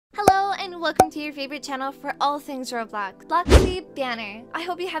and welcome to your favorite channel for all things Roblox, Bloxy Banner. I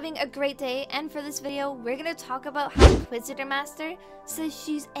hope you're having a great day, and for this video, we're gonna talk about how Inquisitormaster says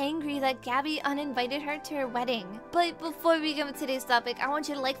she's angry that Gaby uninvited her to her wedding. But before we get into today's topic, I want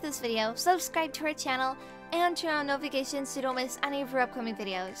you to like this video, subscribe to our channel, and turn on notifications so you don't miss any of our upcoming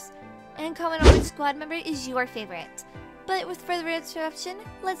videos. And comment on which squad member is your favorite. But with further interruption,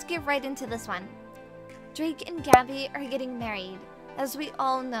 let's get right into this one. Drake and Gaby are getting married. As we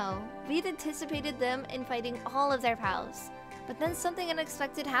all know, we'd anticipated them inviting all of their pals, but then something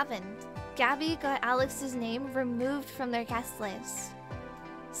unexpected happened. Gaby got Alex's name removed from their guest list.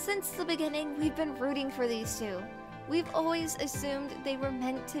 Since the beginning, we've been rooting for these two. We've always assumed they were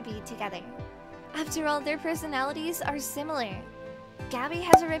meant to be together. After all, their personalities are similar. Gaby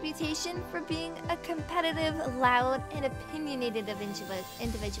has a reputation for being a competitive, loud, and opinionated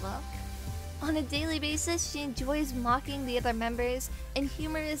individual. On a daily basis, she enjoys mocking the other members and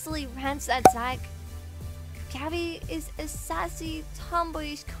humorously rants at Zach. Gaby is a sassy,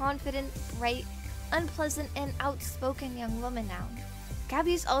 tomboyish, confident, bright, unpleasant, and outspoken young woman now.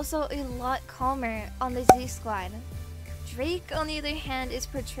 Gaby's also a lot calmer on the Z Squad. Drake, on the other hand, is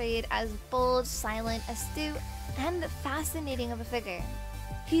portrayed as bold, silent, astute, and fascinating of a figure.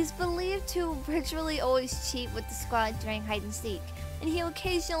 He's believed to virtually always cheat with the squad during hide and seek, and he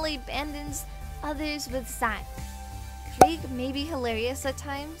occasionally abandons others with Zach. Drake may be hilarious at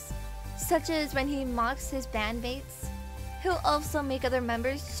times, such as when he mocks his bandmates. He'll also make other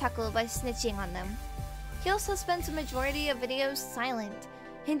members chuckle by snitching on them. He also spends the majority of videos silent,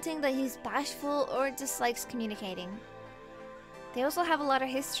 hinting that he's bashful or dislikes communicating. They also have a lot of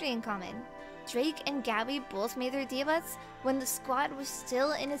history in common. Drake and Gaby both made their debuts when the squad was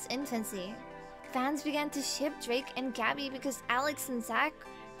still in its infancy. Fans began to ship Drake and Gaby because Alex and Zach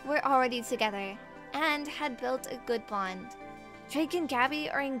were already together and had built a good bond. Drake and Gaby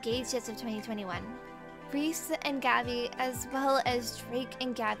are engaged as of 2021. Reese and Gaby, as well as Drake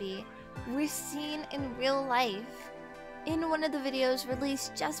and Gaby, were seen in real life in one of the videos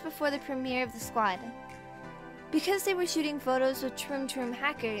released just before the premiere of the squad. Because they were shooting photos with Troom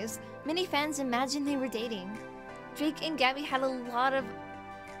hackers, many fans imagined they were dating. Drake and Gaby had a lot of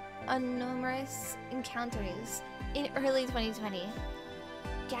numerous encounters in early 2020.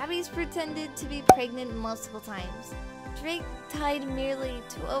 Gaby's pretended to be pregnant multiple times. Drake died merely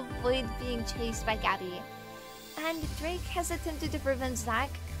to avoid being chased by Gaby. And Drake has attempted to prevent Zach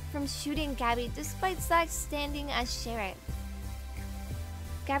from shooting Gaby despite Zach standing as sheriff.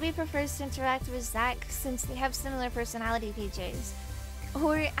 Gaby prefers to interact with Zach since they have similar personality features.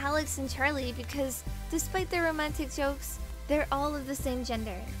 Or Alex and Charlie because despite their romantic jokes, they're all of the same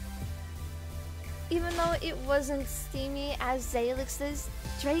gender. Even though it wasn't steamy as Zalix's,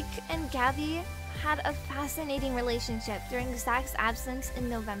 Drake and Gaby had a fascinating relationship during Zach's absence in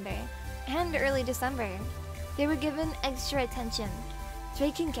November and early December. They were given extra attention.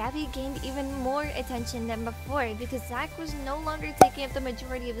 Drake and Gaby gained even more attention than before because Zach was no longer taking up the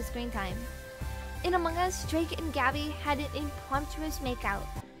majority of the screen time. In Among Us, Drake and Gaby had an impromptu makeout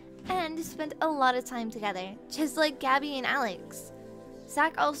and spent a lot of time together, just like Gaby and Alex.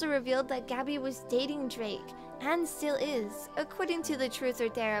 Zach also revealed that Gaby was dating Drake, and still is, according to the Truth or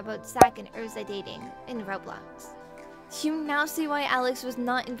Dare about Zach and Urza dating in Roblox. You now see why Alex was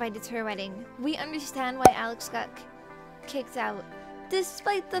not invited to her wedding. We understand why Alex got kicked out,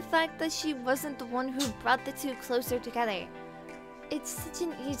 despite the fact that she wasn't the one who brought the two closer together. It's such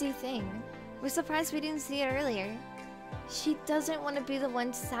an easy thing. We're surprised we didn't see it earlier. She doesn't want to be the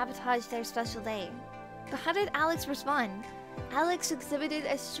one to sabotage their special day. But how did Alex respond? Alex exhibited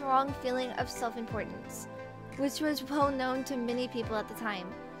a strong feeling of self-importance, which was well known to many people at the time.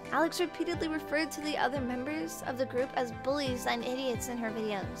 Alex repeatedly referred to the other members of the group as bullies and idiots in her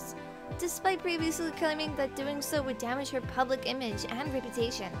videos, despite previously claiming that doing so would damage her public image and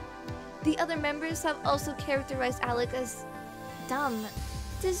reputation. The other members have also characterized Alex as dumb,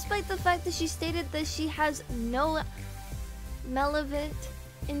 despite the fact that she stated that she has no malevolent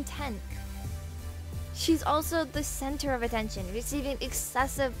intent. She's also the center of attention, receiving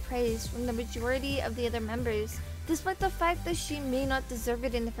excessive praise from the majority of the other members, despite the fact that she may not deserve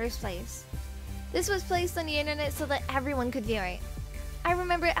it in the first place. This was placed on the internet so that everyone could view it. I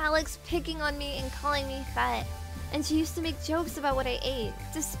remember Alex picking on me and calling me fat, and she used to make jokes about what I ate.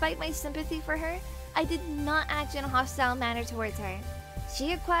 Despite my sympathy for her, I did not act in a hostile manner towards her.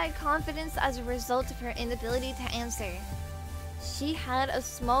 She acquired confidence as a result of her inability to answer. She had a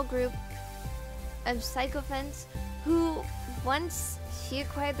small group of sycophants who, once she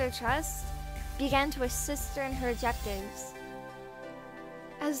acquired their trust, began to assist her in her objectives.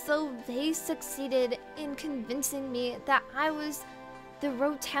 As though they succeeded in convincing me that I was the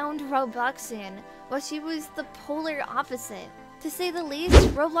rotund Robloxian, while she was the polar opposite. To say the least,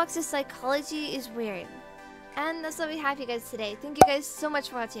 Roblox's psychology is weird. And that's what we have, you guys, today. Thank you guys so much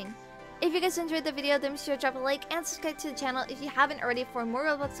for watching. If you guys enjoyed the video, then be sure to drop a like and subscribe to the channel if you haven't already for more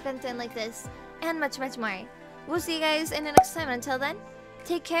Roblox content like this, and much more. We'll see you guys in the next time. Until then,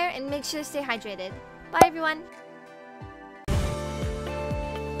 take care and make sure to stay hydrated. Bye, everyone!